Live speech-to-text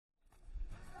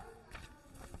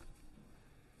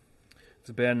It's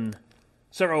been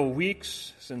several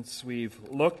weeks since we've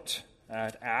looked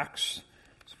at Acts.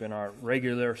 It's been our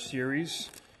regular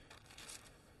series.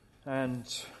 And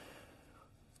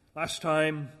last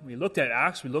time we looked at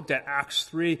Acts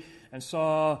 3 and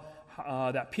saw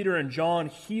that Peter and John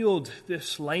healed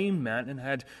this lame man and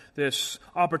had this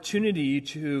opportunity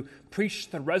to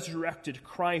preach the resurrected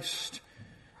Christ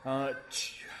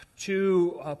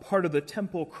to a part of the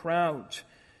temple crowd.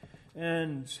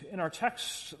 And in our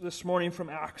text this morning from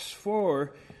Acts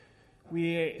 4,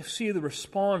 we see the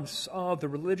response of the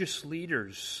religious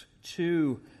leaders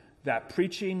to that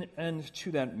preaching and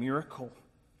to that miracle.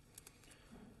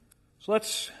 So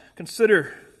let's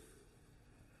consider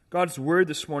God's Word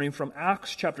this morning from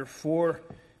Acts chapter 4.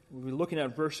 We'll be looking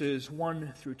at verses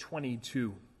 1 through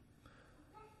 22.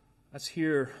 Let's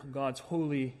hear God's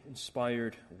holy,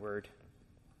 inspired Word.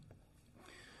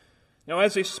 Now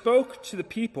as they spoke to the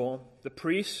people, the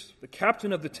priests, the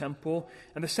captain of the temple,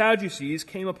 and the Sadducees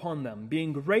came upon them,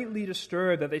 being greatly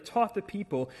disturbed that they taught the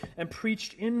people and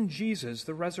preached in Jesus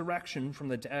the resurrection from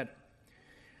the dead.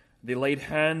 They laid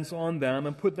hands on them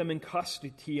and put them in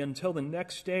custody until the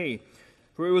next day,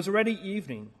 for it was already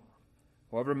evening.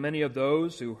 However, many of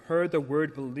those who heard the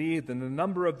word believed, and the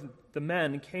number of the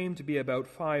men came to be about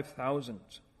 5,000.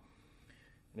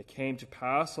 And it came to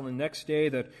pass on the next day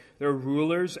that their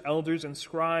rulers, elders, and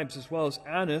scribes, as well as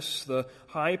Annas, the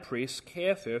high priest,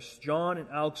 Caiaphas, John, and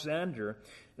Alexander,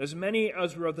 and as many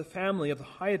as were of the family of the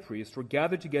high priest, were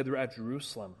gathered together at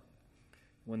Jerusalem.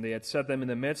 When they had set them in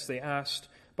the midst, they asked,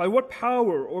 "By what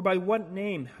power or by what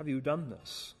name have you done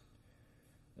this?"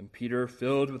 And Peter,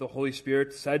 filled with the Holy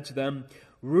Spirit, said to them,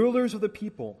 "Rulers of the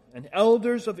people and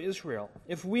elders of Israel,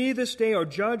 if we this day are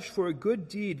judged for a good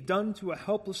deed done to a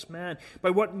helpless man, by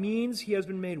what means he has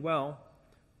been made well,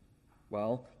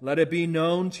 let it be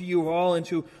known to you all and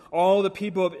to all the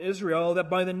people of Israel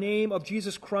that by the name of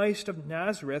Jesus Christ of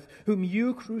Nazareth, whom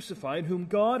you crucified, whom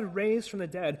God raised from the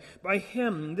dead, by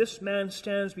him this man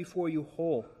stands before you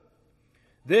whole.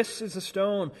 This is the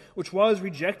stone which was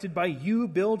rejected by you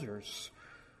builders,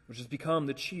 which has become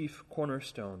the chief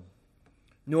cornerstone.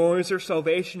 Nor is there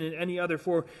salvation in any other,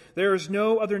 for there is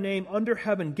no other name under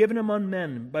heaven given among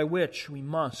men by which we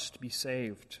must be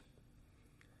saved."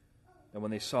 And when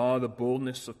they saw the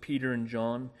boldness of Peter and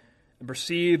John, and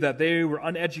perceived that they were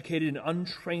uneducated and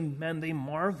untrained men, they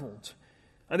marveled.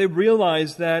 And they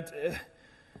realized that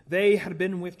they had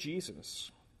been with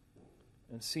Jesus.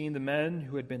 And seeing the men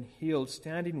who had been healed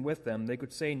standing with them, they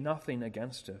could say nothing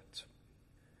against it.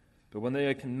 But when they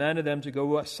had commanded them to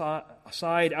go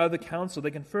aside out of the council, they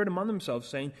conferred among themselves,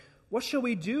 saying, "What shall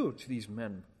we do to these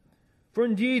men? For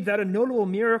indeed that a notable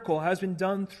miracle has been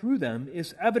done through them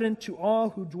is evident to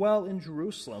all who dwell in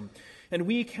Jerusalem, and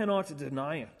we cannot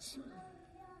deny it.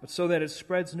 But so that it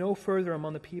spreads no further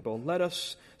among the people, let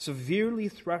us severely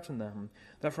threaten them,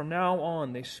 that from now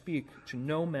on they speak to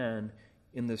no man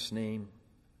in this name."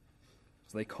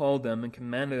 So they called them and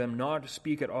commanded them not to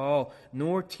speak at all,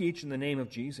 nor teach in the name of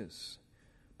Jesus.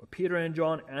 But Peter and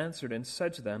John answered and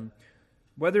said to them,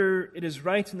 "Whether it is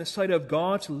right in the sight of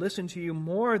God to listen to you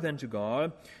more than to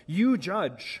God, you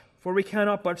judge, for we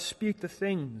cannot but speak the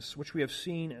things which we have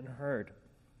seen and heard."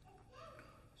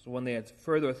 So when they had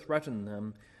further threatened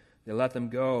them, they let them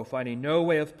go, finding no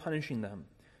way of punishing them,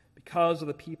 because of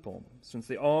the people, since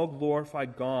they all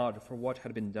glorified God for what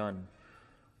had been done.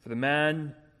 For the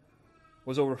man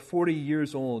was over 40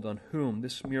 years old on whom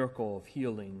this miracle of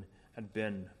healing had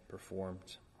been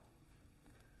performed.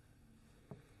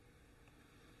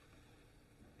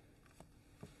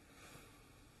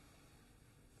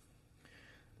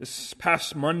 This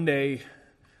past Monday,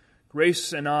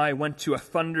 Grace and I went to a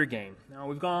Thunder game. Now,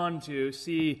 we've gone to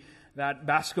see that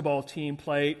basketball team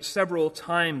play several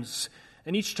times,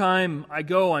 and each time I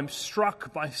go, I'm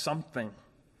struck by something.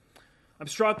 I'm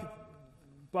struck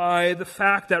by the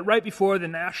fact that right before the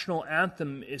national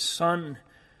anthem is sung,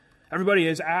 everybody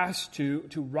is asked to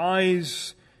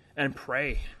rise and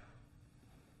pray.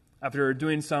 After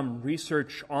doing some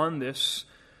research on this,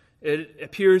 it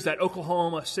appears that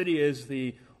Oklahoma City is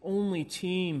the only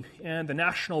team in the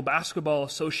National Basketball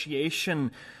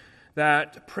Association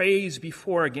that prays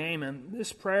before a game. And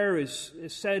this prayer is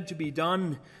said to be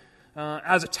done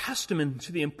as a testament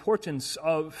to the importance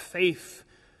of faith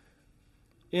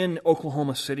in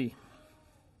Oklahoma City.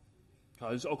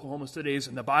 Because Oklahoma City is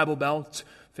in the Bible Belt,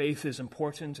 faith is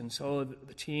important, and so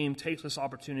the team takes this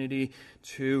opportunity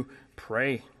to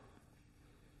pray.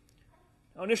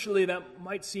 Now, initially, that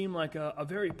might seem like a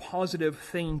very positive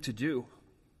thing to do.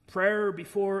 Prayer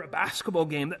before a basketball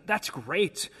game, that's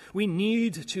great. We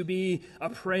need to be a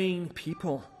praying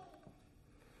people.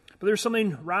 but there's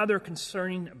something rather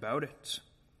concerning about it.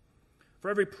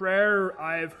 For every prayer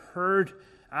I've heard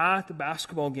at the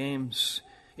basketball games,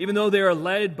 even though they are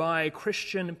led by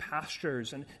Christian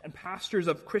pastors and pastors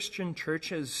of Christian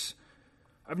churches,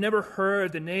 I've never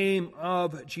heard the name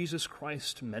of Jesus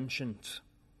Christ mentioned.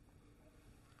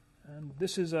 And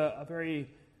this is a very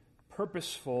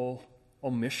purposeful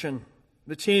omission.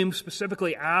 The team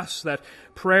specifically asks that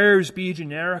prayers be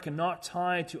generic and not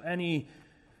tied to any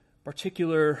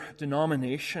particular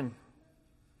denomination.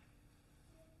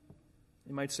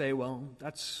 You might say, well,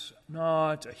 that's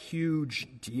not a huge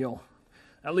deal.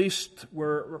 At least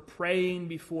we're praying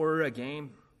before a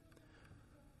game.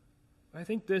 I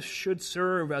think this should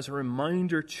serve as a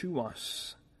reminder to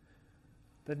us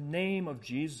that the name of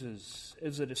Jesus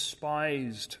is a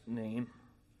despised name.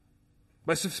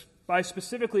 By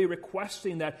specifically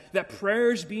requesting that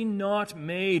prayers be not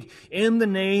made in the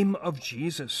name of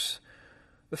Jesus,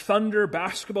 the Thunder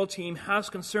basketball team has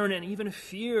concern and even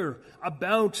fear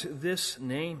about this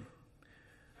name.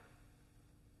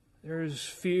 There is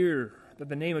fear that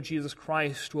the name of Jesus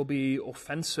Christ will be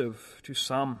offensive to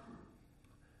some.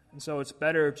 And so it's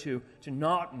better to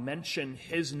not mention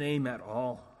his name at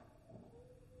all.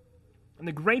 And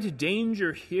the great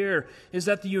danger here is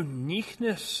that the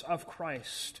uniqueness of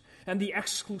Christ and the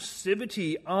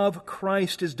exclusivity of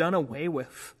Christ is done away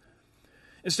with.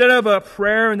 Instead of a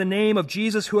prayer in the name of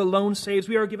Jesus who alone saves,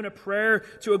 we are given a prayer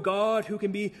to a God who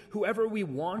can be whoever we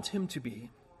want him to be.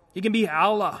 He can be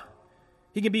Allah.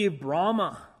 He can be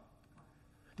Brahma.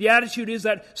 The attitude is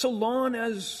that so long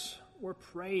as we're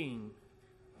praying,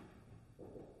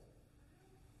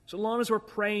 so long as we're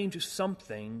praying to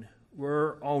something,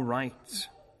 we're all right.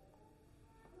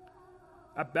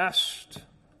 At best,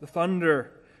 the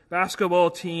Thunder basketball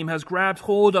team has grabbed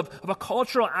hold of a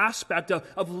cultural aspect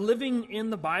of living in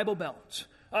the Bible Belt.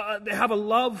 They have a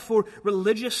love for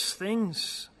religious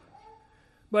things,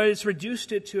 but it's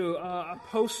reduced it to a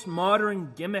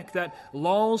postmodern gimmick that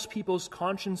lulls people's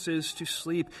consciences to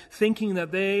sleep, thinking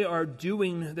that they are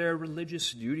doing their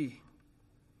religious duty.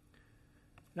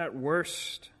 At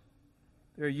worst,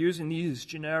 they're using these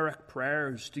generic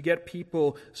prayers to get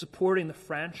people supporting the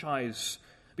franchise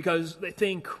because they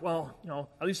think, well,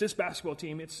 at least this basketball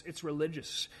team, it's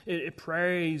religious. It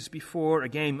prays before a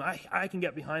game. I can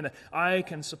get behind that. I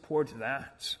can support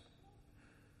that.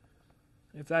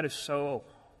 If that is so,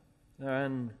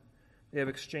 then they have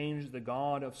exchanged the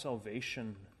God of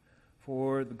salvation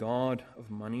for the God of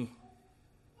money.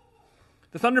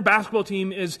 The Thunder basketball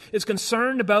team is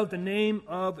concerned about the name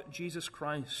of Jesus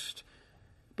Christ.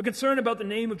 But concern about the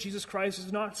name of Jesus Christ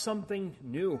is not something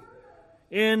new.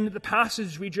 In the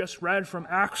passage we just read from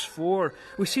Acts 4,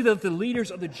 we see that the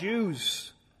leaders of the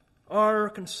Jews are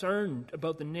concerned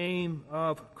about the name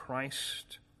of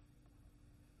Christ.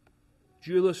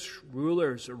 Jewish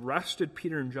rulers arrested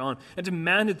Peter and John and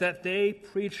demanded that they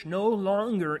preach no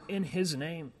longer in his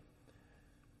name.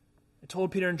 They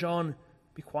told Peter and John,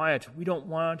 be quiet. We don't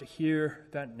want to hear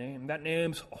that name. That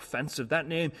name's offensive. That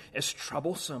name is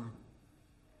troublesome.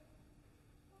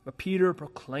 But Peter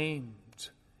proclaimed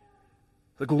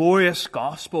the glorious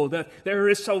gospel that there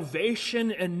is salvation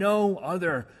in no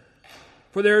other.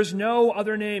 For there is no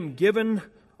other name given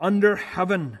under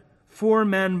heaven for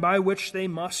men by which they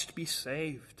must be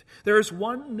saved. There is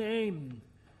one name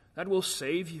that will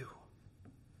save you,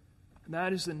 and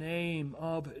that is the name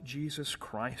of Jesus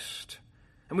Christ.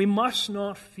 And we must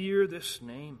not fear this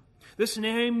name. This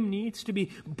name needs to be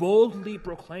boldly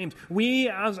proclaimed. We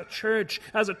as a church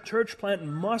plant,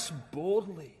 must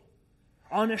boldly,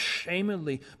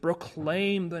 unashamedly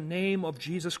proclaim the name of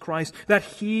Jesus Christ, that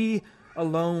he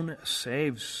alone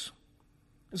saves.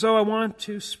 So I want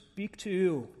to speak to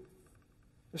you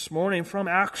this morning from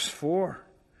Acts 4,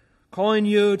 calling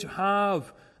you to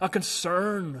have a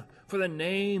concern for the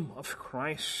name of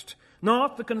Christ,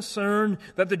 not the concern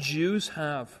that the Jews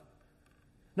have,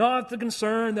 not the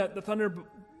concern that the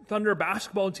Thunder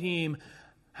basketball team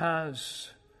has,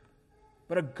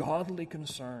 but a godly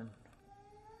concern.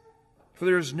 For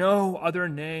there is no other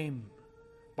name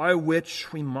by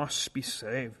which we must be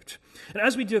saved. And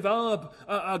as we develop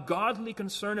a godly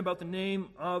concern about the name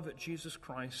of Jesus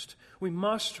Christ, we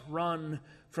must run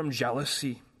from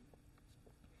jealousy.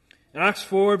 In Acts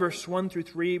 4, verse 1 through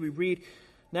 3, we read,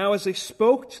 Now as they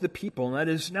spoke to the people, that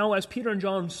is, now as Peter and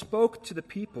John spoke to the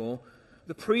people,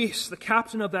 the priests, the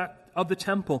captain of the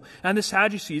temple, and the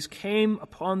Sadducees came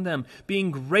upon them,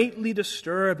 being greatly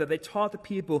disturbed that they taught the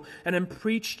people and then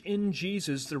preached in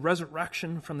Jesus the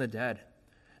resurrection from the dead.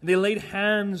 And they laid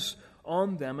hands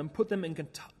on them and put them in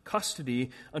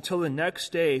custody until the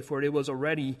next day, for it was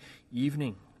already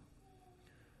evening.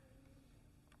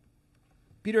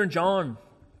 Peter and John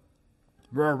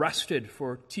were arrested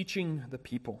for teaching the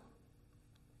people.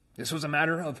 This was a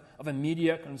matter of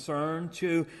immediate concern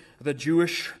to the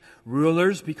Jewish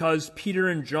rulers because Peter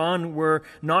and John were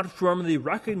not formally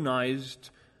recognized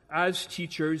as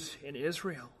teachers in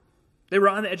Israel. They were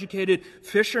uneducated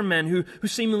fishermen who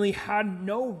seemingly had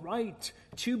no right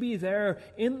to be there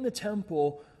in the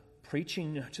temple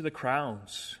preaching to the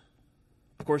crowds.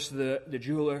 Of course, the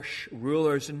Jewish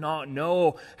rulers did not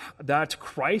know that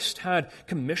Christ had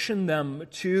commissioned them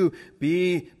to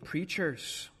be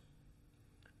preachers.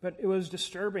 But it was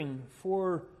disturbing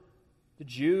for the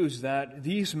Jews that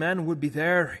these men would be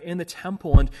there in the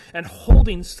temple and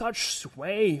holding such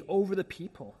sway over the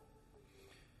people.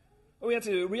 We have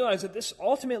to realize that this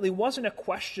ultimately wasn't a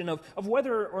question of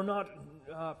whether or not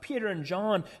Peter and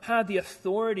John had the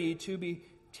authority to be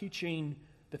teaching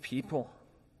the people.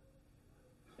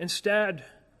 Instead,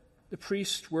 the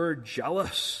priests were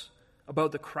jealous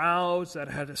about the crowds that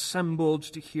had assembled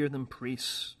to hear them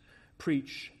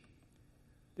preach.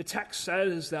 The text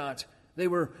says that they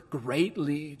were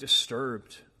greatly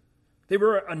disturbed. They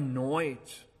were annoyed.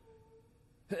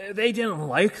 They didn't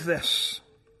like this.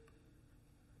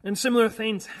 And similar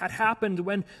things had happened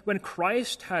when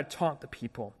Christ had taught the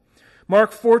people.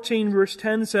 Mark 14 verse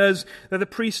 10 says that the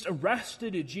priest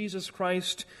arrested Jesus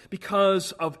Christ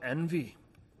because of envy.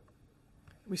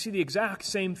 We see the exact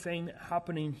same thing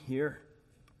happening here.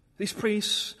 These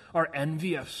priests are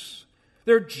envious.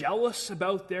 They're jealous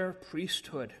about their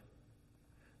priesthood.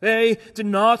 They did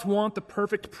not want the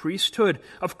perfect priesthood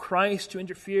of Christ to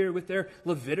interfere with their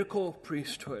Levitical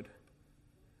priesthood.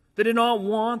 They did not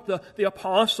want the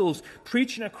apostles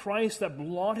preaching a Christ that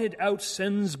blotted out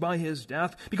sins by his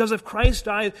death. Because if Christ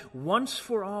died once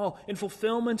for all in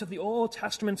fulfillment of the Old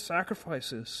Testament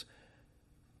sacrifices,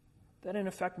 that in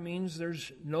effect means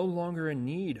there's no longer a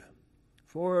need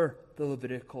for the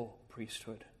Levitical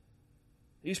priesthood.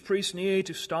 These priests need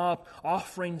to stop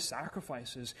offering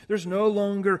sacrifices. There's no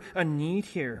longer a need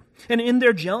here. And in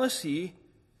their jealousy,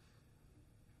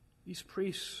 these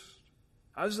priests,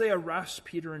 as they arrest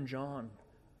Peter and John,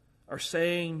 are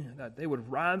saying that they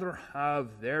would rather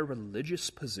have their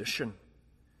religious position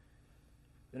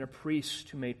than a priest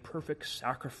who made perfect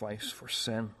sacrifice for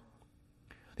sin.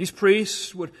 These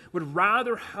priests would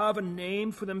rather have a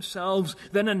name for themselves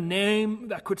than a name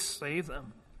that could save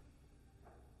them.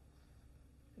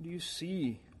 Do you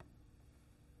see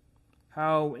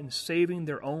how in saving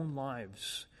their own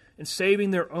lives, in saving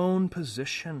their own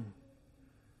position,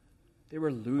 they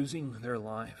were losing their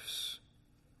lives?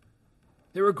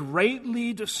 They were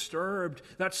greatly disturbed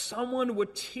that someone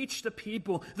would teach the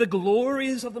people the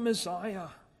glories of the Messiah.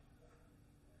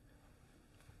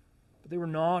 But they were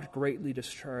not greatly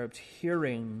disturbed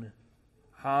hearing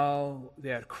how they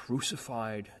had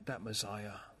crucified that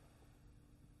Messiah.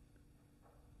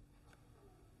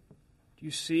 Do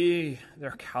you see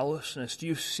their callousness? Do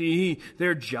you see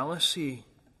their jealousy?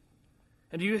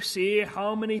 And do you see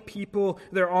how many people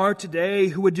there are today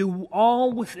who would do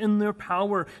all within their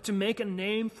power to make a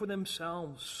name for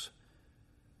themselves,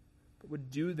 but would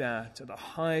do that at the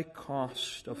high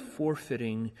cost of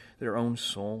forfeiting their own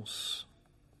souls?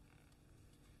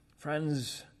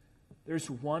 Friends, there's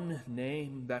one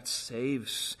name that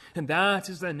saves, and that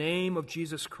is the name of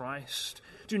Jesus Christ.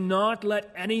 Do not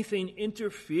let anything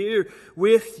interfere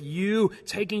with you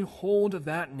taking hold of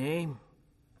that name.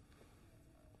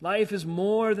 Life is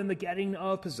more than the getting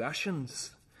of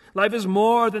possessions. Life is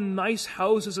more than nice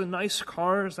houses and nice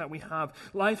cars that we have.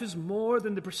 Life is more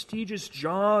than the prestigious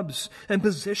jobs and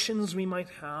positions we might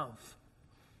have.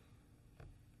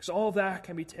 Because all that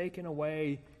can be taken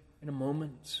away in a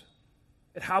moment.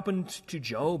 It happened to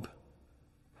Job.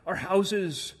 Our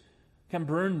houses can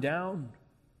burn down.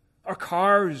 Our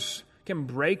cars can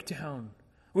break down.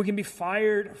 We can be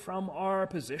fired from our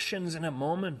positions in a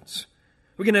moment.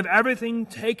 We can have everything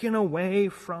taken away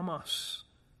from us.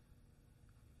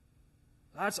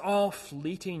 That's all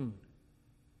fleeting.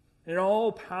 It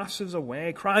all passes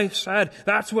away. Christ said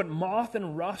that's what moth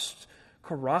and rust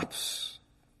corrupts.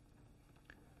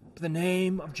 But the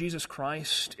name of Jesus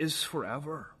Christ is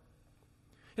forever.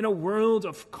 In a world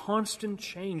of constant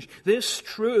change, this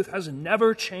truth has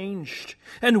never changed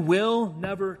and will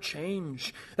never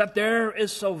change. That there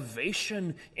is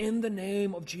salvation in the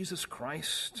name of Jesus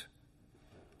Christ.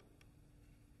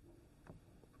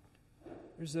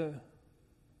 There's a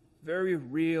very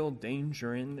real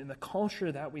danger in the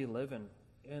culture that we live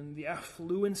in the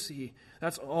affluency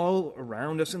that's all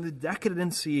around us, and the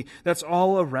decadency that's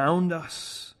all around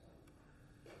us.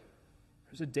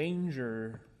 There's a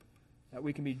danger that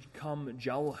we can become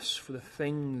jealous for the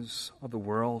things of the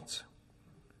world.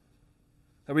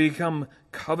 That we become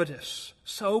covetous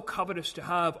to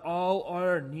have all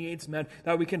our needs met,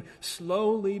 that we can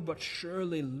slowly but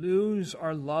surely lose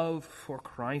our love for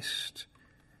Christ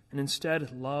and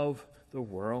instead love the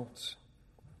world.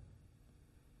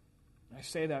 I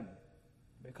say that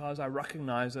because I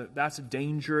recognize that that's a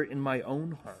danger in my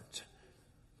own heart.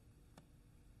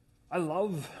 I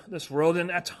love this world, and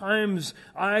at times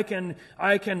I can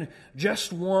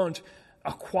just want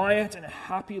a quiet and a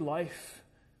happy life.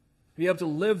 Be able to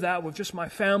live that with just my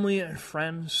family and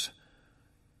friends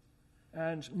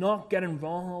and not get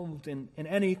involved in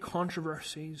any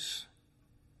controversies.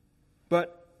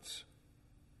 But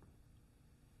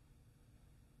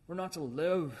we're not to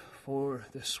live for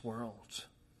this world.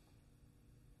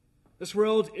 This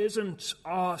world isn't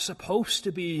supposed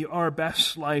to be our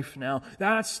best life now.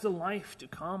 That's the life to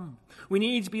come. We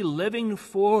need to be living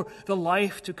for the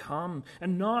life to come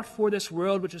and not for this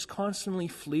world which is constantly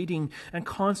fleeting and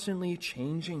constantly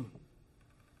changing.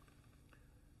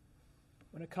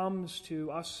 When it comes to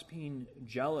us being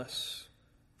jealous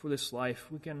for this life,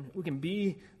 we can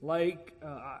be like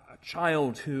a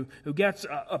child who gets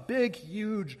a big,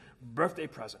 huge birthday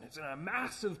present. It's in a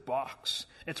massive box.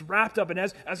 It's wrapped up, and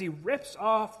as he rips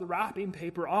off the wrapping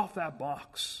paper off that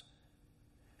box,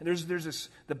 and there's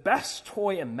the best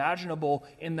toy imaginable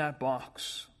in that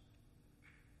box.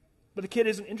 But the kid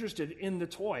isn't interested in the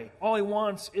toy. All he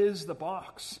wants is the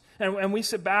box. And we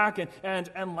sit back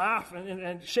and laugh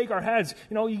and shake our heads.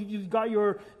 You know, you've got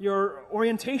your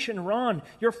orientation run.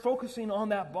 You're focusing on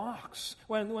that box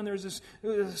when there's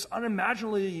this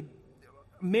unimaginably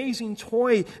amazing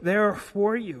toy there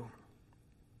for you.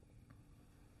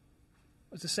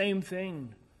 It's the same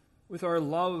thing with our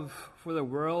love for the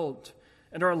world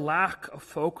and our lack of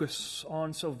focus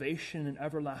on salvation and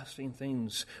everlasting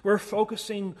things. We're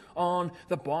focusing on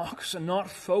the box and not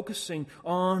focusing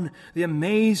on the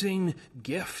amazing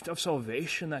gift of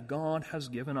salvation that God has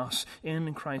given us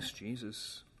in Christ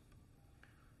Jesus.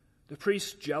 The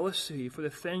priest's jealousy for the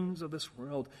things of this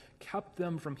world kept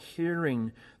them from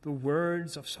hearing the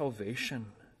words of salvation.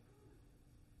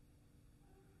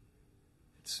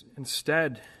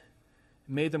 Instead,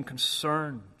 made them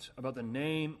concerned about the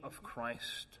name of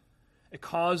Christ. It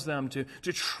caused them to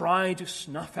try to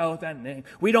snuff out that name.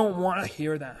 We don't want to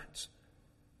hear that.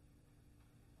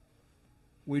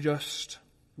 We just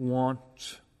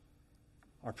want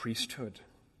our priesthood.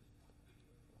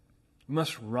 We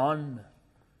must run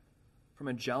from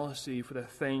a jealousy for the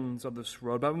things of this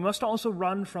world, but we must also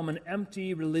run from an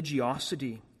empty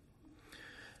religiosity.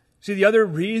 See, the other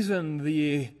reason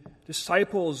the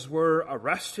disciples were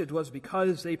arrested was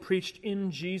because they preached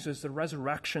in Jesus the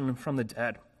resurrection from the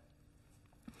dead.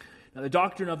 Now, the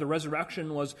doctrine of the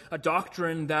resurrection was a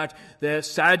doctrine that the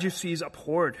Sadducees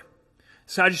abhorred.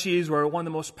 Sadducees were one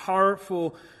of the most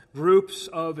powerful groups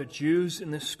of Jews in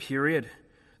this period.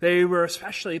 They were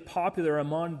especially popular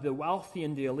among the wealthy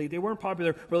and the elite. They weren't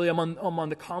popular really among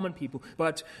the common people,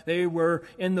 but they were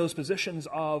in those positions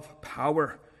of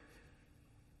power.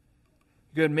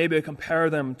 You could maybe compare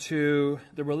them to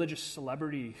the religious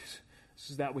celebrities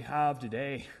that we have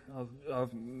today.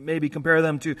 Maybe compare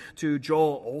them to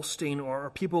Joel Osteen or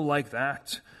people like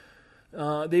that.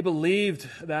 They believed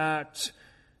that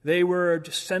they were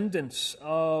descendants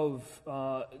of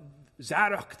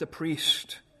Zadok the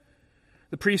priest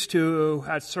who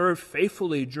had served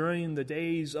faithfully during the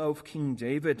days of King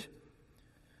David.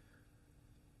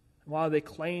 While they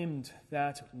claimed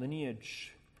that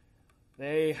lineage,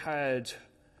 they had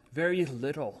very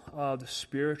little of the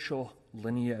spiritual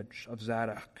lineage of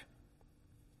Zadok.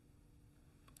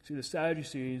 See, the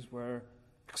Sadducees were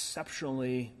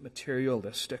exceptionally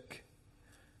materialistic.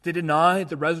 They denied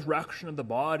the resurrection of the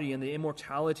body and the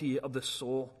immortality of the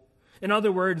soul. In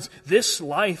other words, this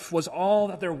life was all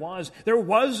that there was. There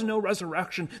was no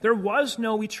resurrection. There was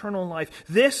no eternal life.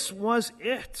 This was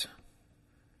it.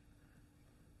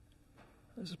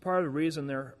 This is part of the reason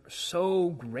they're so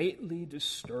greatly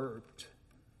disturbed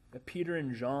that Peter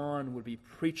and John would be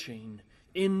preaching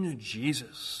in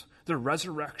Jesus, the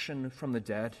resurrection from the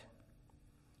dead.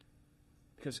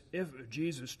 Because if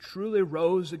Jesus truly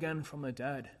rose again from the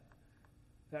dead,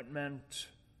 that meant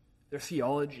their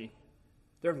theology,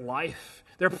 their life,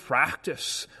 their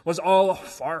practice was all a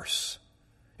farce.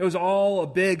 It was all a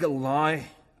big lie.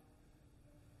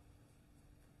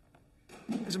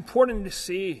 It's important to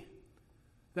see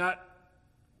that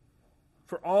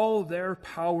for all their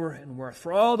power and worth,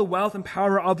 for all the wealth and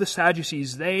power of the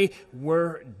Sadducees, they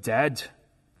were dead.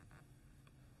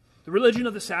 The religion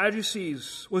of the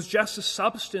Sadducees was just a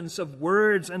substance of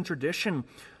words and tradition.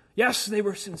 Yes, they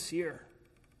were sincere.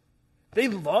 They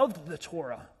loved the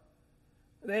Torah.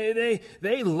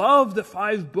 They loved the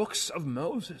 5 books of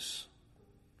Moses.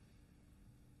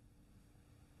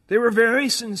 They were very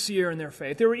sincere in their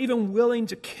faith. They were even willing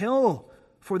to kill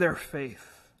for their faith.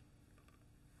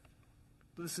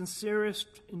 But the sincerest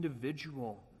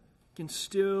individual can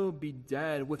still be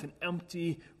dead with an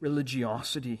empty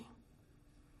religiosity.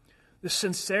 The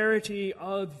sincerity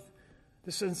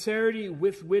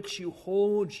with which you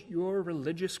hold your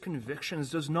religious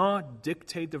convictions does not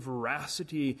dictate the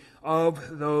veracity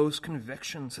of those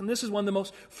convictions. And this is one of the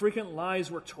most frequent lies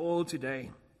we're told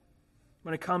today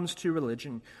when it comes to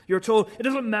religion. You're told it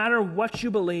doesn't matter what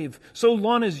you believe, so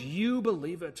long as you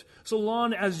believe it, so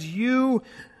long as you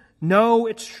know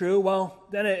it's true, well,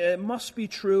 then it must be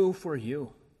true for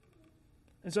you.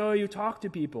 And so you talk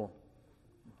to people,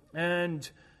 and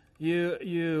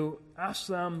you ask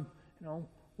them,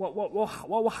 what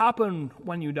will happen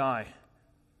when you die?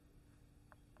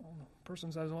 Well, the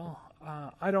person says,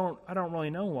 I don't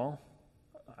really know. Well,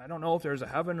 I don't know if there's a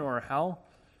heaven or a hell.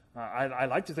 I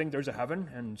like to think there's a heaven,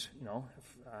 and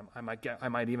if, I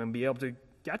might even be able to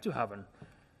get to heaven.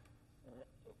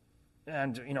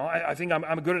 And I think I'm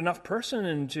a good enough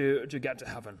person to get to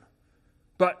heaven.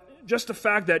 But just the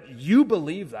fact that you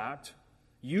believe that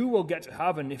you will get to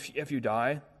heaven if you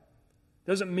die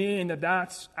doesn't mean that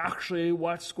that's actually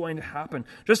what's going to happen.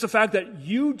 Just the fact that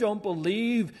you don't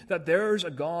believe that there's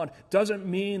a God doesn't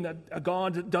mean that a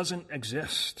God doesn't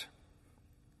exist.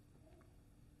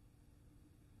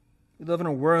 We live in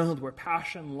a world where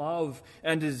passion, love,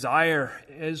 and desire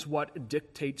is what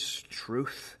dictates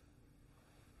truth.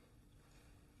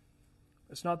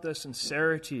 It's not the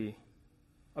sincerity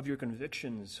of your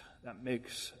convictions that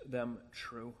makes them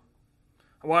true.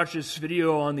 I watched this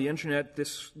video on the internet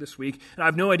this week, and I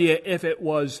have no idea if it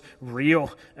was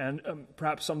real, and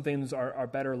perhaps some things are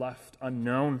better left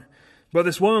unknown. But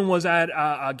this woman was at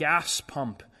a gas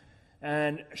pump,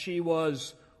 and she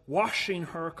was washing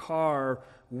her car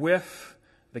with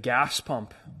the gas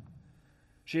pump.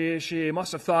 She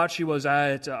must have thought she was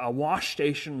at a wash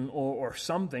station or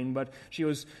something, but she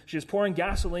was pouring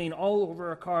gasoline all over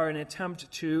her car in an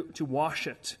attempt to wash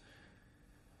it.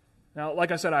 Now,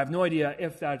 like I said, I have no idea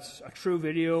if that's a true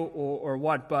video or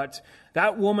what, but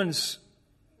that woman's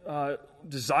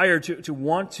desire to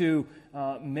want to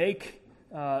make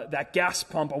that gas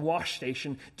pump a wash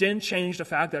station didn't change the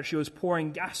fact that she was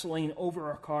pouring gasoline over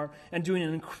her car and doing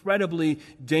an incredibly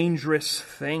dangerous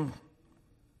thing.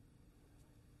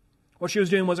 What she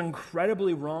was doing was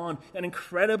incredibly wrong and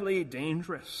incredibly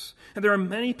dangerous. And there are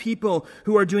many people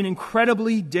who are doing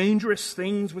incredibly dangerous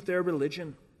things with their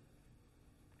religion.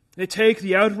 They take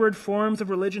the outward forms of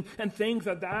religion and think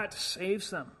that saves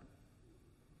them.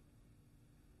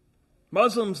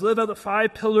 Muslims live out the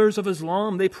 5 pillars of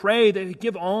Islam. They pray, they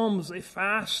give alms, they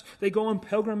fast, they go on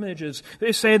pilgrimages.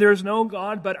 They say there is no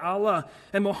God but Allah,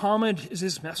 and Muhammad is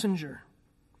his messenger.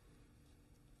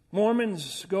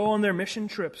 Mormons go on their mission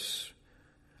trips.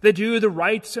 They do the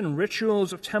rites and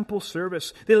rituals of temple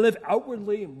service. They live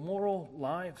outwardly moral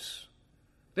lives.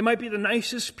 They might be the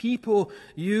nicest people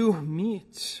you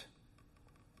meet.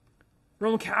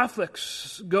 Roman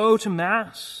Catholics go to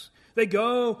Mass. They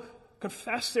go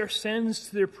confess their sins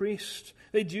to their priest.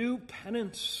 They do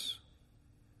penance.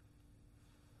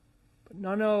 But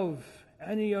none of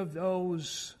any of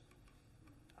those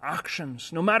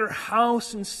actions, no matter how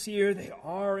sincere they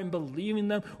are in believing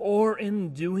them or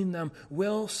in doing them,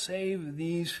 will save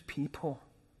these people.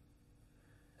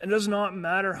 It does not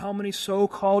matter how many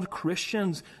so-called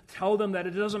Christians tell them that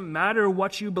it doesn't matter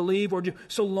what you believe or do,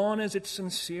 so long as it's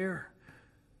sincere.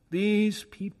 These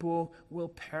people will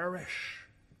perish.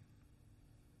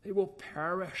 They will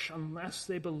perish unless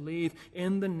they believe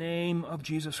in the name of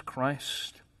Jesus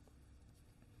Christ.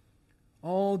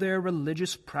 All their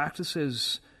religious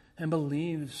practices and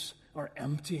beliefs are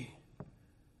empty.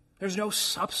 There's no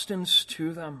substance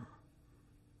to them.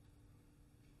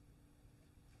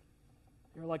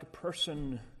 You're like a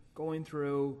person going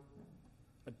through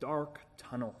a dark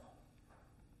tunnel,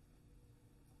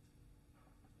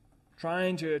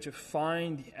 trying to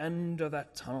find the end of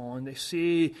that tunnel, and they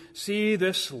see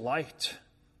this light,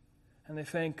 and they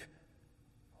think,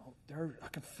 I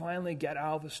can finally get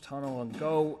out of this tunnel and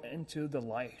go into the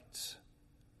light.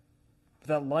 But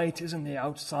that light isn't the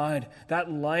outside. That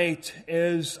light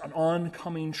is an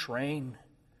oncoming train.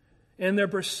 In their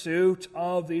pursuit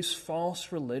of these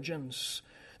false religions,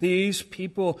 these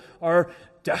people are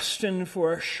destined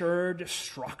for a sure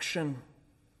destruction.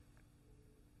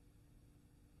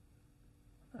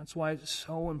 That's why it's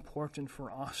so important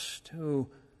for us to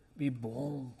be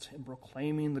bold in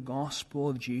proclaiming the gospel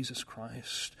of Jesus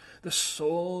Christ. The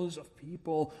souls of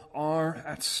people are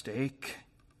at stake.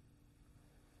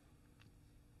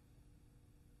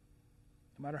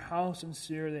 no matter how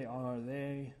sincere they are,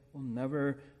 they will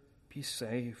never be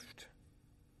saved.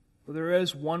 But there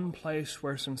is one place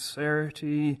where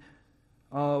sincerity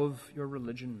of your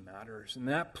religion matters, and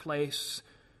that place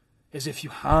is if you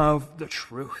have the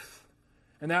truth.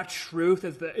 And that truth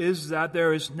is that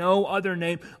there is no other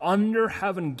name under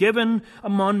heaven given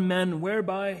among men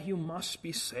whereby you must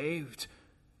be saved.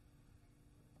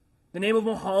 The name of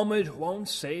Muhammad won't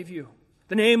save you.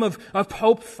 The name of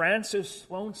Pope Francis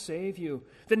won't save you.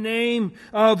 The name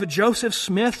of Joseph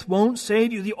Smith won't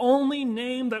save you. The only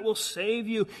name that will save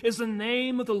you is the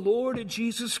name of the Lord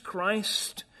Jesus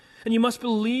Christ. And you must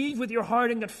believe with your heart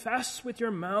and confess with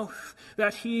your mouth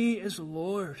that He is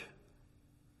Lord.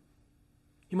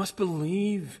 You must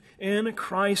believe in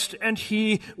Christ, and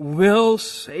He will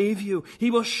save you.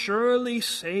 He will surely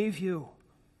save you.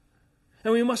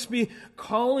 And we must be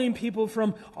calling people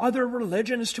from other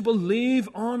religions to believe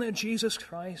on Jesus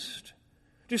Christ,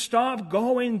 to stop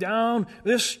going down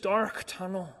this dark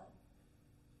tunnel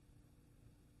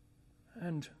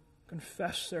and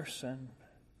confess their sin.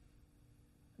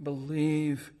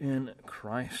 Believe in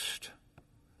Christ.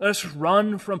 Let us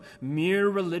run from mere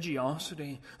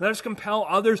religiosity. Let us compel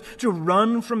others to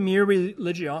run from mere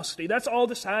religiosity. That's all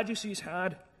the Sadducees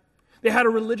had. They had a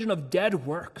religion of dead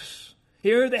works.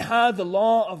 Here they had the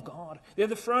law of God. They had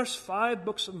the first 5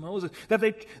 books of Moses that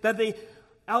they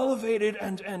elevated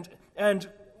and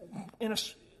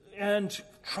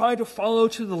tried to follow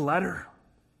to the letter.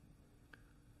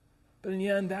 But in the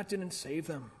end, that didn't save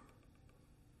them.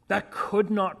 That could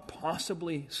not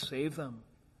possibly save them.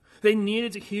 They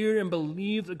needed to hear and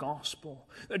believe the gospel,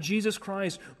 that Jesus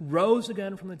Christ rose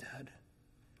again from the dead.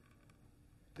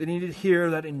 They needed to hear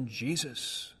that in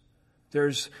Jesus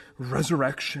there's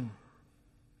resurrection.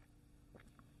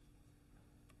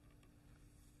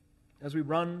 As we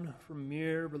run from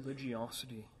mere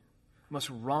religiosity, we must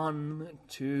run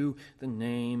to the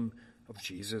name of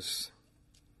Jesus.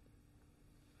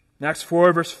 In Acts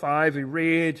 4, verse 5, we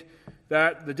read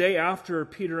that the day after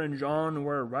Peter and John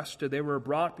were arrested, they were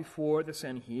brought before the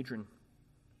Sanhedrin.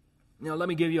 Now, let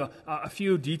me give you a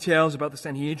few details about the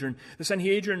Sanhedrin. The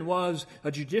Sanhedrin was a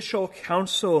judicial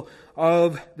council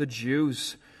of the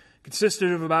Jews. It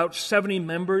consisted of about 70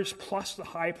 members plus the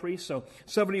high priest, so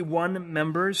 71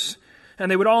 members. And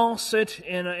they would all sit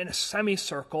in a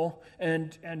semicircle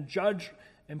and judge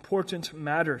important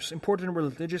matters, important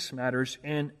religious matters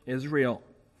in Israel.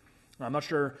 I'm not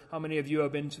sure how many of you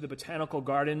have been to the botanical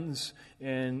gardens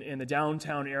in the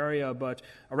downtown area, but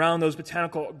around those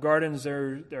botanical gardens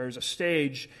there's a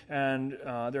stage and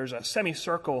there's a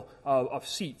semicircle of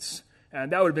seats.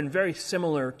 And that would have been very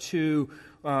similar to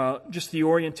just the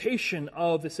orientation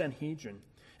of the Sanhedrin.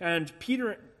 And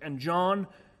Peter and John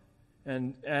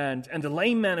and the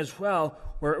lame man as well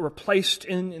were placed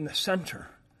in the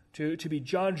center to be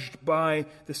judged by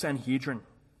the Sanhedrin.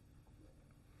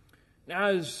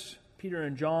 As Peter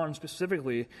and John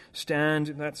specifically stand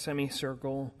in that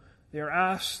semicircle, they are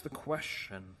asked the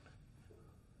question,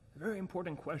 a very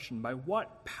important question, by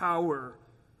what power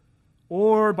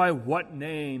or by what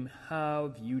name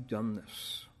have you done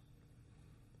this?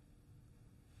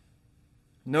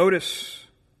 Notice,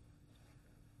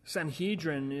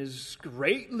 Sanhedrin is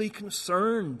greatly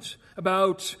concerned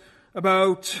about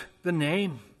the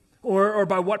name or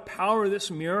by what power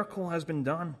this miracle has been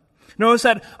done. Notice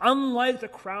that unlike the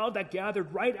crowd that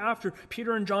gathered right after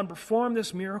Peter and John performed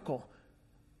this miracle,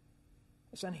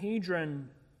 the Sanhedrin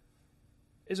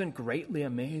isn't greatly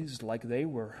amazed like they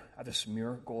were at this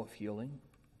miracle of healing.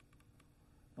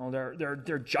 No,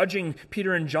 they're judging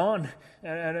Peter and John,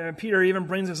 and Peter even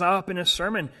brings this up in his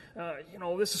sermon.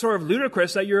 This is sort of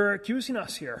ludicrous that you're accusing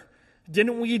us here.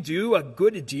 Didn't we do a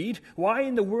good deed? Why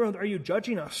in the world are you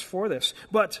judging us for this?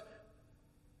 But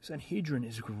Sanhedrin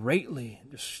is greatly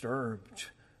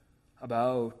disturbed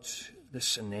about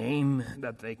this name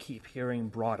that they keep hearing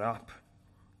brought up.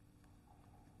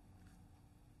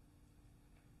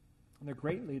 And they're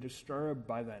greatly disturbed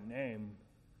by that name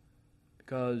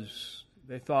because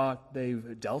they thought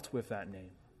they've dealt with that name.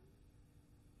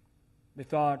 They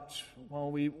thought,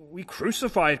 well, we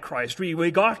crucified Christ.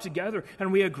 We got together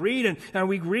and we agreed and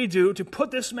we agreed to put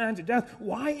this man to death.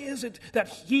 Why is it that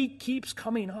he keeps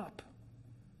coming up?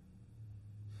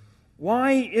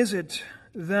 Why is it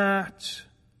that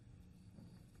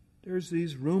there's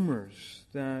these rumors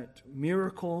that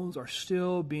miracles are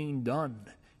still being done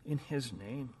in his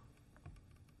name?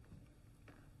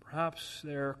 Perhaps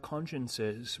their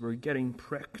consciences were getting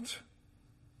pricked.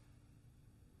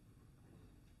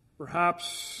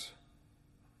 Perhaps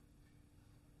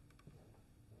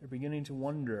they're beginning to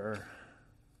wonder,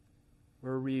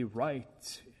 were we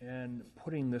right in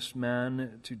putting this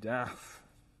man to death?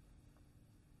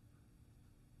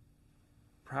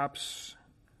 Perhaps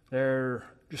they're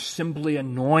just simply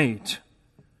annoyed.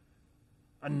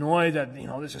 Annoyed that,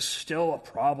 this is still a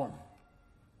problem.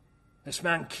 This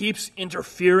man keeps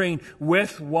interfering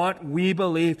with what we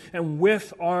believe and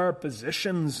with our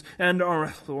positions and our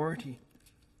authority.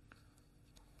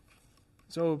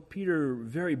 So Peter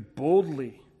very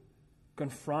boldly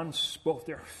confronts both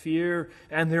their fear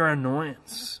and their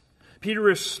annoyance. Peter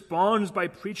responds by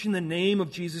preaching the name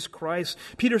of Jesus Christ.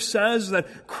 Peter says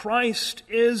that Christ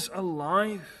is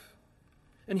alive,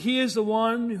 and he is the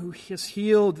one who has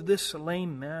healed this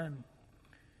lame man.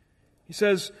 He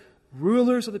says,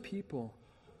 rulers of the people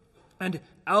and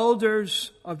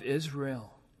elders of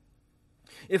Israel,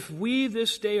 if we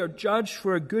this day are judged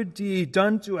for a good deed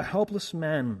done to a helpless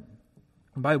man,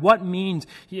 by what means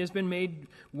he has been made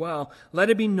well, let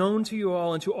it be known to you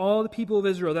all and to all the people of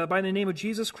Israel that by the name of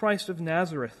Jesus Christ of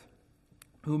Nazareth,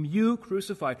 whom you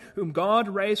crucified, whom God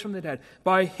raised from the dead,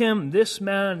 by him this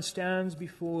man stands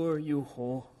before you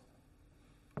whole.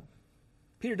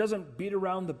 Peter doesn't beat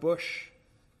around the bush.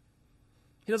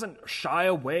 He doesn't shy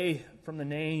away from the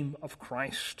name of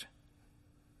Christ.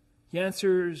 He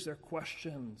answers their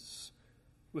questions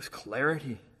with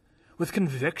clarity, with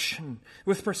conviction,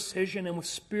 with precision, and with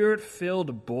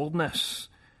Spirit-filled boldness.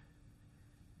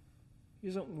 He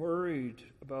isn't worried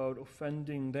about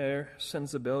offending their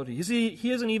sensibility.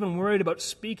 He isn't even worried about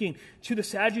speaking to the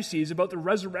Sadducees about the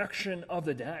resurrection of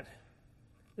the dead.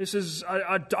 This is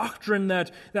a doctrine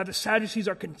that the Sadducees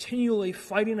are continually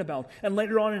fighting about. And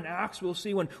later on in Acts, we'll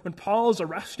see when Paul is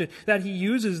arrested, that he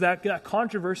uses that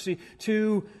controversy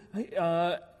to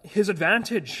his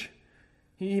advantage.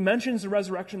 He mentions the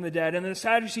resurrection of the dead, and the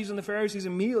Sadducees and the Pharisees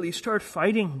immediately start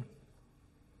fighting.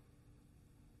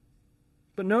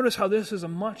 But notice how this is a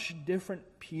much different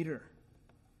Peter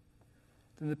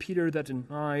than the Peter that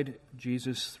denied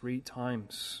Jesus 3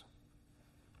 times.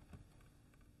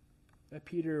 That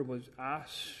Peter was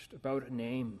asked about a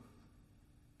name,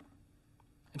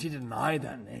 and he denied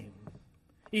that name.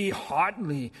 He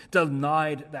hotly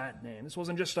denied that name. This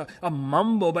wasn't just a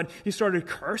mumble, but he started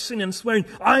cursing and swearing,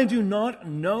 I do not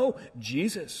know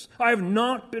Jesus. I have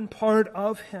not been part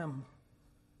of him.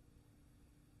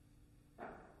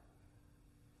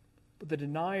 But the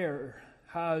denier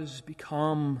has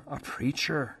become a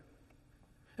preacher.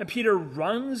 And Peter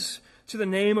runs to the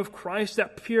name of Christ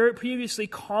that previously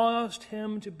caused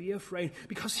him to be afraid,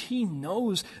 because he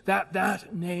knows that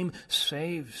that name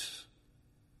saves.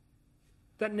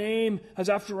 That name has,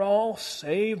 after all,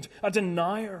 saved a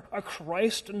denier, a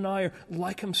Christ denier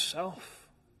like himself.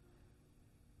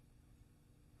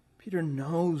 Peter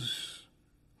knows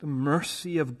the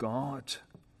mercy of God.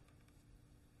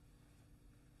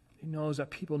 He knows that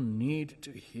people need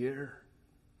to hear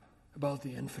about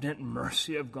the infinite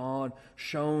mercy of God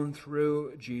shown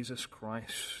through Jesus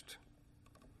Christ.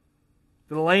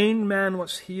 The lame man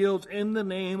was healed in the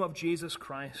name of Jesus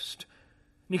Christ.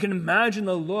 And you can imagine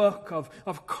the look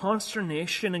of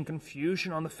consternation and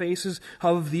confusion on the faces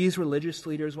of these religious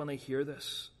leaders when they hear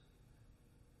this.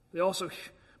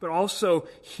 But also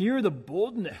hear the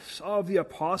boldness of the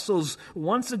apostles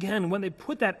once again when they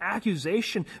put that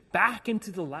accusation back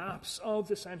into the laps of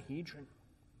the Sanhedrin.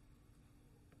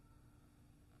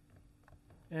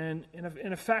 And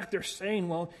in effect, they're saying,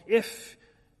 well, if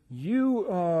you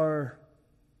are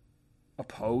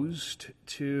opposed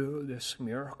to this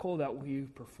miracle that we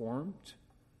performed,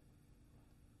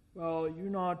 well, you're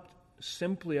not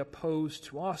simply opposed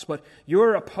to us, but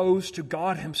you're opposed to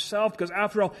God himself, because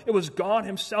after all, it was God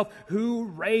himself who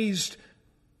raised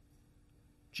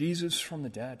Jesus from the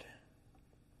dead.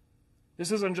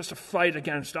 This isn't just a fight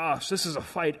against us, this is a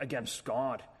fight against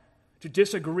God. To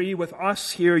disagree with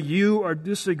us here, you are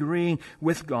disagreeing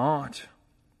with God.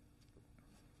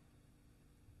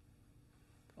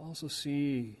 Also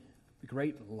see the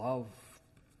great love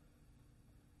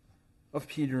of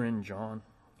Peter and John.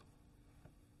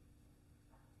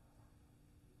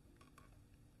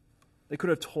 They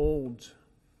could have told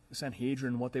the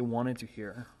Sanhedrin what they wanted to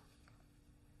hear,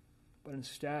 but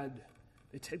instead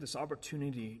they take this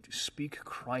opportunity to speak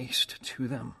Christ to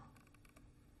them.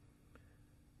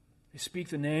 They speak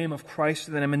the name of Christ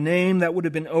to them, a name that would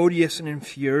have been odious and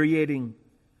infuriating.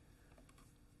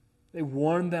 They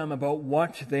warn them about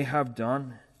what they have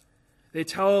done. They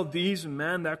tell these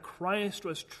men that Christ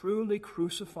was truly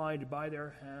crucified by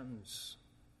their hands.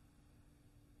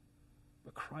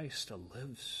 But Christ still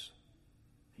lives.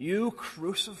 You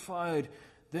crucified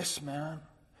this man,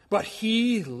 but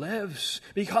he lives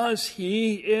because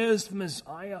he is the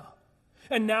Messiah.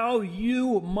 And now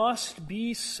you must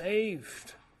be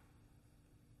saved.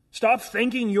 Stop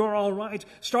thinking you're all right.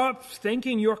 Stop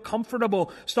thinking you're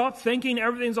comfortable. Stop thinking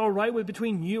everything's all right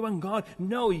between you and God.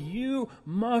 No, you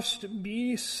must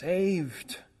be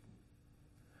saved.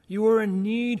 You are in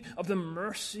need of the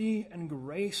mercy and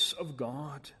grace of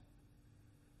God.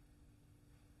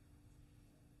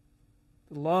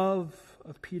 The love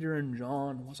of Peter and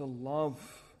John was a love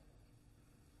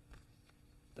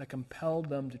that compelled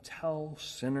them to tell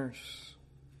sinners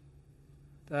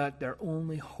that their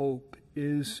only hope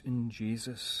is in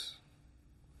Jesus.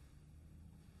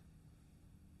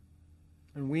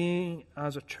 And we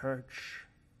as a church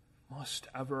must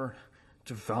ever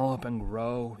develop and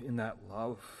grow in that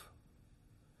love.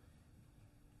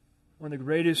 One of the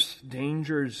greatest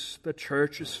dangers the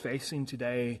church is facing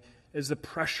today is the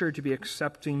pressure to be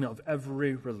accepting of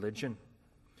every religion.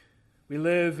 We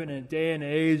live in a day and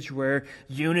age where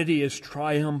unity is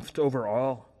triumphed over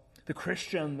all. The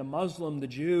Christian, the Muslim, the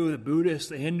Jew, the Buddhist,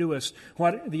 the Hinduist,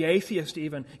 the atheist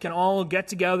even, can all get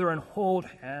together and hold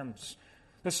hands.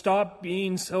 Let's stop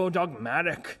being so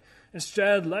dogmatic.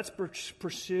 Instead, let's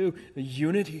pursue the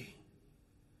unity.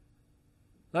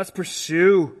 Let's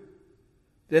pursue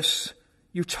this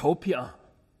utopia.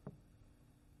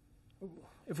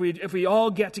 If we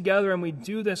all get together and we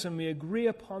do this and we agree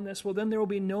upon this, well, then there will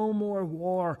be no more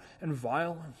war and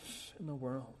violence in the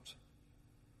world.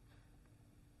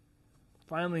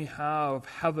 Finally have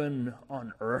heaven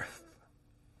on earth.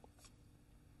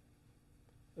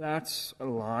 That's a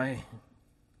lie.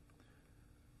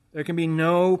 There can be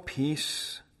no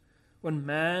peace when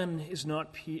man is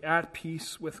not at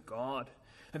peace with God.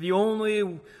 And the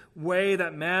only way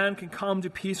that man can come to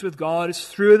peace with God is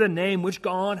through the name which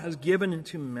God has given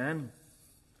to men.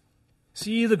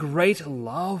 See the great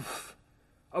love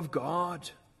of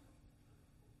God.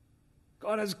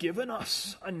 God has given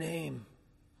us a name.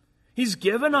 He's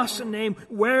given us a name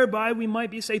whereby we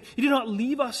might be saved. He did not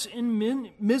leave us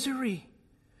in misery.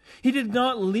 He did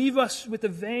not leave us with the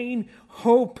vain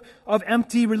hope of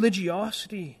empty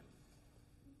religiosity.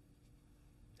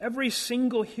 Every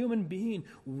single human being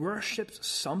worships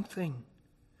something.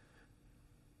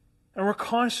 And we're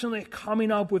constantly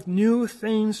coming up with new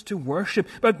things to worship.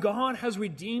 But God has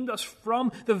redeemed us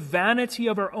from the vanity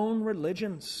of our own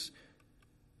religions.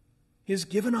 He has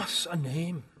given us a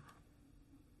name.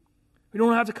 We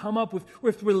don't have to come up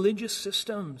with religious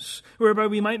systems whereby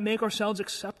we might make ourselves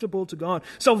acceptable to God.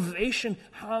 Salvation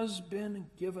has been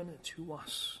given to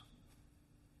us.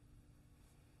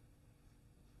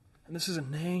 And this is a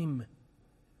name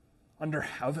under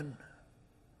heaven.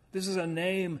 This is a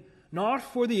name not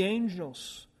for the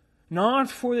angels, not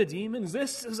for the demons.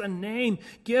 This is a name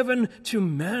given to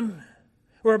men,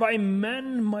 whereby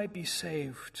men might be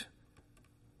saved.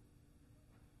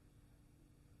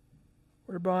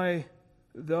 Whereby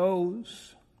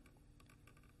those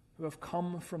who have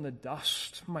come from the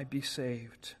dust might be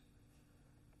saved.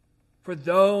 For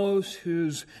those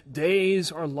whose days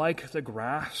are like the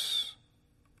grass,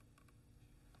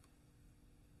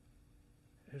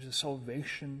 there's a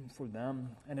salvation for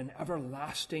them and an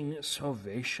everlasting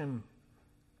salvation.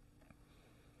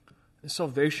 This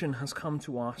salvation has come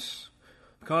to us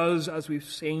because, as we've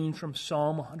seen from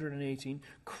Psalm 118,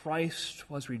 Christ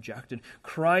was rejected.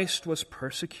 Christ was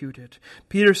persecuted.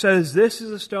 Peter says, "This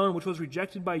is a stone which was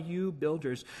rejected by you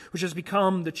builders, which has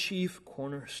become the chief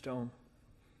cornerstone."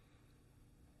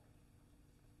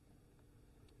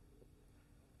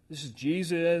 This is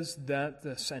Jesus that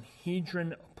the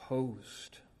Sanhedrin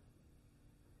opposed.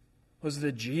 Was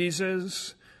the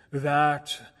Jesus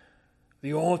that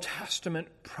the Old Testament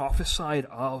prophesied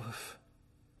of,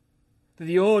 that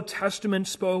the Old Testament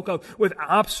spoke of with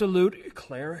absolute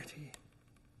clarity.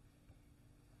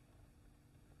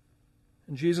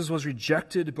 And Jesus was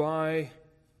rejected by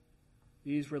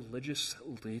these religious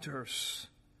leaders.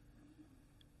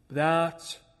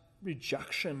 That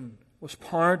rejection was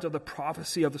part of the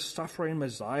prophecy of the suffering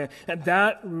Messiah. And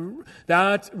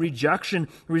that rejection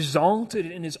resulted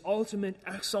in his ultimate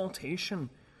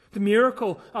exaltation. The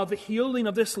miracle of the healing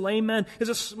of this lame man is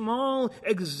a small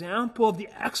example of the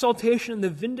exaltation and the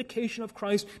vindication of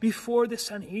Christ before the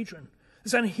Sanhedrin. The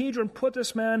Sanhedrin put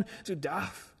this man to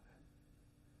death,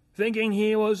 thinking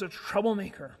he was a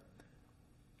troublemaker,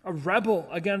 a rebel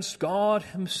against God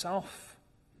himself.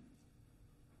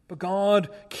 But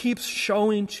God keeps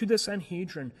showing to the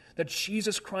Sanhedrin that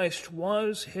Jesus Christ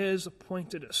was his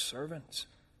appointed servant.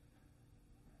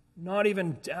 Not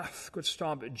even death could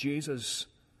stop Jesus.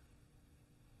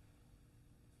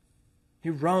 He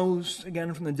rose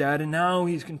again from the dead, and now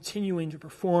he's continuing to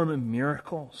perform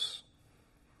miracles.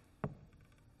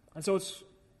 And so it's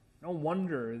no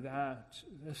wonder that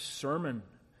this sermon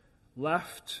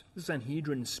left the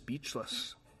Sanhedrin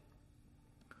speechless.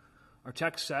 Our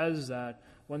text says that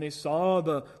when they saw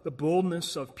the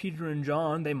boldness of Peter and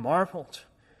John, they marveled.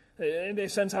 They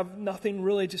sense have nothing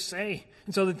really to say.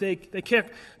 And so that they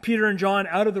kick Peter and John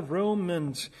out of the room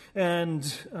and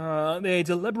they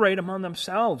deliberate among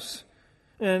themselves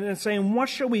and saying, what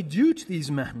shall we do to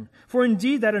these men? For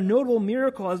indeed that a notable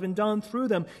miracle has been done through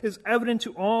them is evident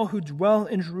to all who dwell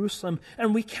in Jerusalem,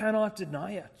 and we cannot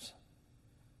deny it.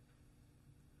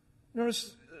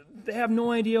 Notice, they have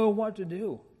no idea what to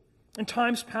do. In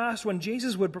times past, when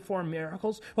Jesus would perform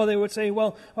miracles, they would say,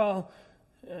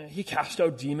 he cast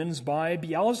out demons by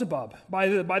Beelzebub, by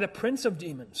the prince of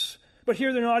demons. But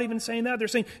here they're not even saying that. They're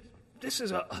saying, this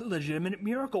is a legitimate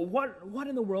miracle. What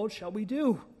in the world shall we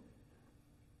do?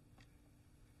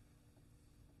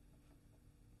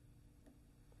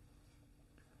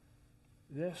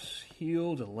 This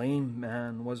healed lame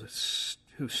man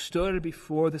who stood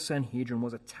before the Sanhedrin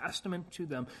was a testament to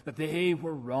them that they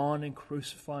were wrong in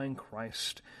crucifying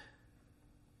Christ.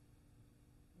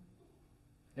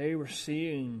 They were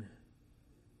seeing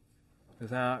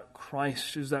that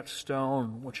Christ is that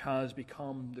stone which has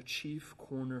become the chief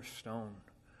cornerstone.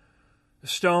 The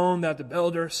stone that the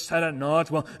builder set at naught,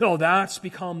 that's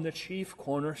become the chief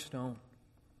cornerstone.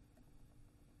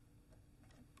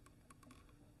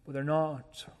 But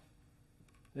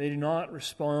they do not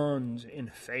respond in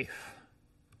faith.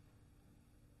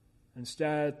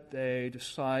 Instead, they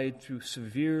decide to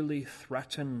severely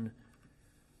threaten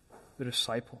the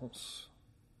disciples.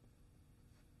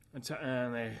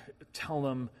 And they tell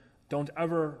them, don't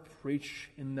ever preach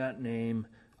in that name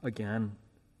again.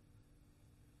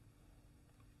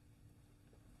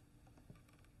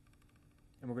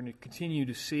 And we're going to continue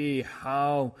to see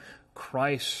how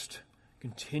Christ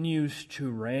continues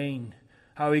to reign,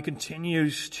 how he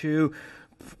continues to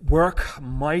work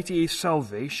mighty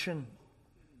salvation.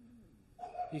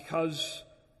 Because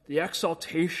the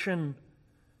exaltation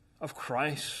of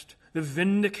Christ, the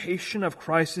vindication of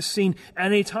Christ is seen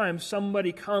anytime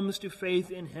somebody comes to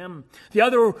faith in him. The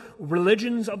other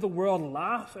religions of the world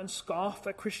laugh and scoff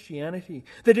at Christianity.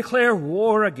 They declare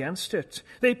war against it.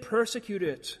 They persecute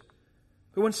it.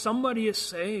 But when somebody is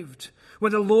saved,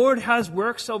 when the Lord has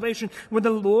worked salvation, when the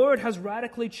Lord has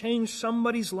radically changed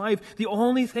somebody's life, the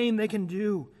only thing they can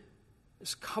do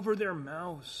is cover their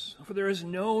mouths. For there is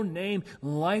no name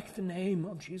like the name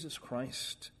of Jesus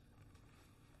Christ.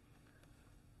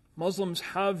 Muslims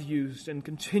have used and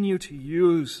continue to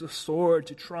use the sword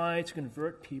to try to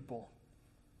convert people.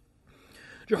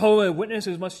 Jehovah's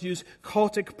Witnesses must use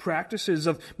cultic practices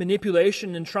of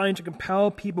manipulation in trying to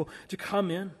compel people to come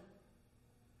in.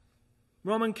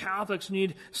 Roman Catholics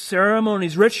need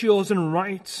ceremonies, rituals, and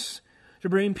rites to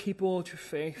bring people to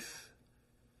faith,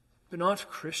 but not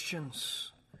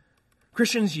Christians.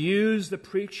 Christians use the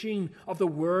preaching of the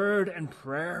word and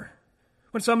prayer.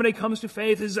 When somebody comes to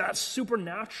faith, is that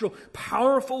supernatural,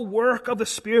 powerful work of the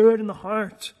Spirit in the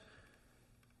heart.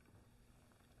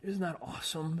 Isn't that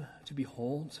awesome to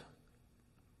behold?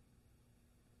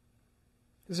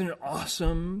 Isn't it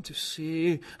awesome to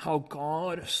see how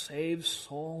God saves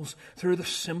souls through the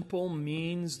simple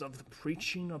means of the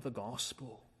preaching of the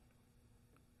gospel?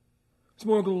 It's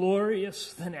more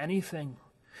glorious than anything.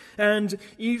 And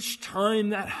each time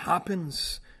that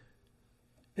happens,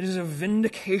 it is a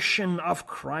vindication of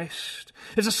Christ.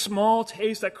 It's a small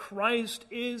taste that Christ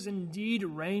is indeed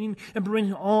reigning and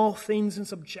bringing all things in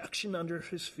subjection under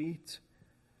his feet.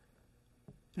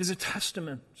 It is a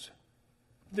testament.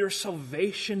 There is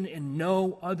salvation in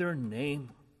no other name.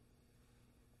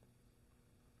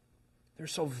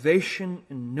 There's salvation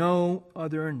in no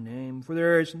other name. For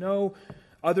there is no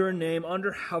other name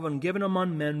under heaven given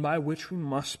among men by which we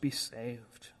must be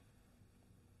saved.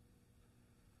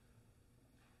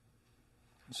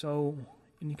 So,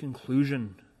 in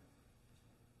conclusion,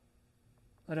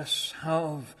 let us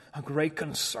have a great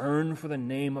concern for the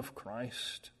name of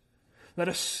Christ. Let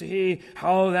us see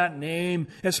how that name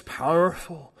is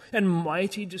powerful and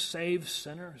mighty to save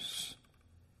sinners.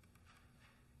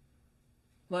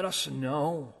 Let us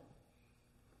know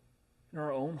in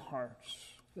our own hearts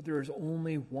that there is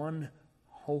only one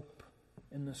hope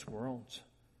in this world.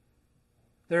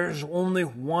 There is only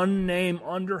one name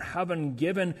under heaven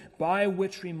given by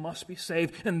which we must be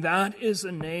saved, and that is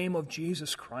the name of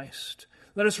Jesus Christ.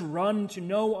 Let us run to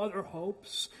no other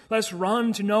hopes. Let us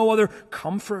run to no other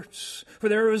comforts. For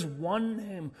there is one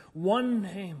name, one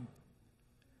name.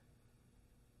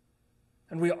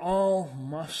 And we all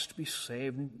must be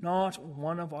saved. Not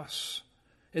one of us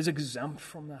is exempt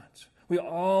from that. We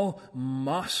all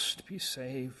must be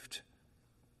saved.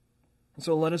 And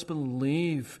so let us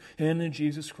believe in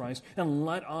Jesus Christ, and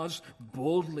let us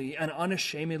boldly and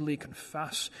unashamedly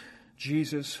confess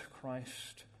Jesus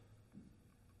Christ,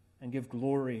 and give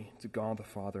glory to God the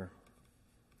Father.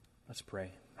 Let's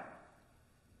pray.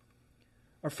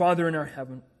 Our Father in our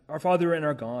heaven, our Father and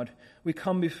our God, we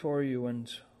come before you, and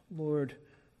Lord,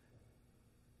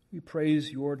 we praise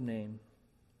your name.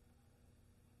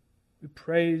 We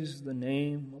praise the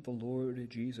name of the Lord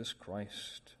Jesus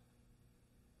Christ,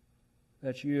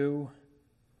 that you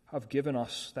have given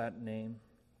us that name,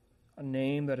 a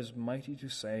name that is mighty to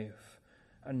save,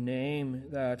 a name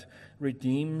that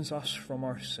redeems us from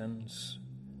our sins,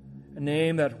 a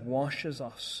name that washes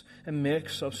us and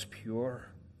makes us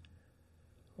pure.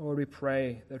 Lord, we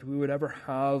pray that we would ever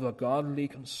have a godly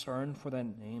concern for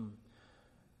that name,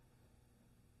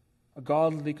 a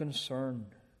godly concern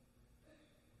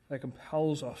that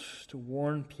compels us to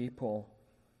warn people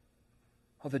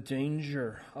of the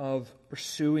danger of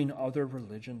pursuing other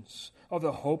religions, of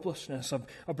the hopelessness of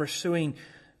pursuing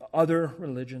other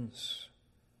religions.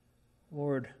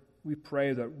 Lord, we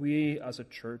pray that we as a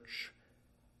church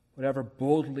would ever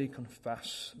boldly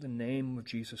confess the name of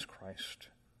Jesus Christ.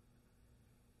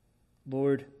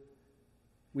 Lord,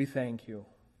 we thank you.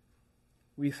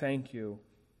 We thank you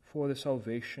for the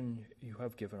salvation you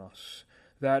have given us,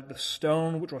 that the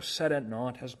stone which was set at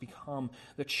naught has become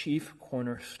the chief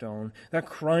cornerstone, that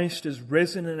Christ is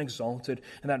risen and exalted,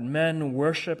 and that men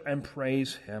worship and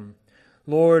praise him.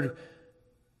 Lord,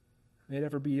 may it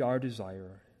ever be our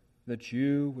desire that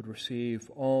you would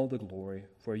receive all the glory,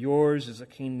 for yours is the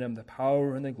kingdom, the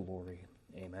power, and the glory.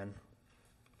 Amen.